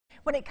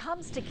When it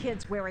comes to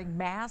kids wearing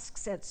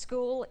masks at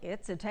school,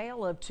 it's a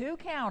tale of two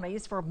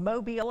counties for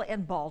Mobile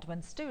and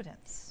Baldwin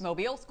students.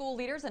 Mobile school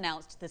leaders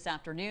announced this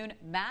afternoon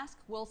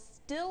masks will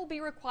still be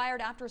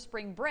required after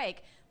spring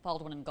break.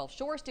 Baldwin and Gulf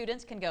Shore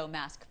students can go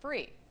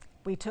mask-free.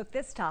 We took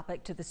this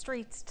topic to the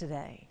streets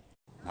today.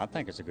 I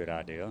think it's a good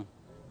idea.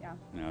 Yeah.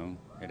 You know,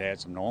 it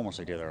adds some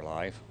normalcy to their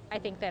life. I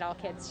think that all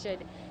kids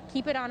should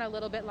keep it on a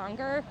little bit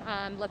longer.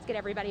 Let's get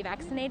everybody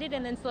vaccinated,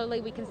 and then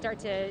slowly we can start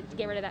to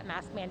get rid of that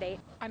mask mandate.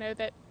 I know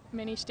that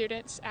many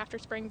students after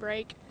spring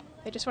break,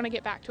 they just want to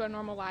get back to a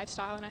normal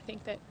lifestyle, and I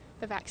think that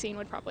the vaccine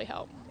would probably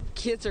help.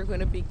 Kids are going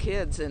to be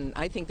kids, and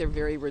I think they're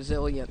very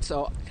resilient,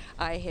 so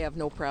I have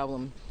no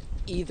problem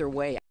either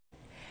way.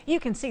 You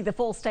can see the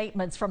full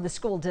statements from the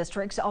school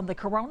districts on the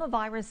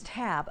coronavirus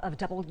tab of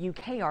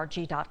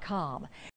WKRG.com.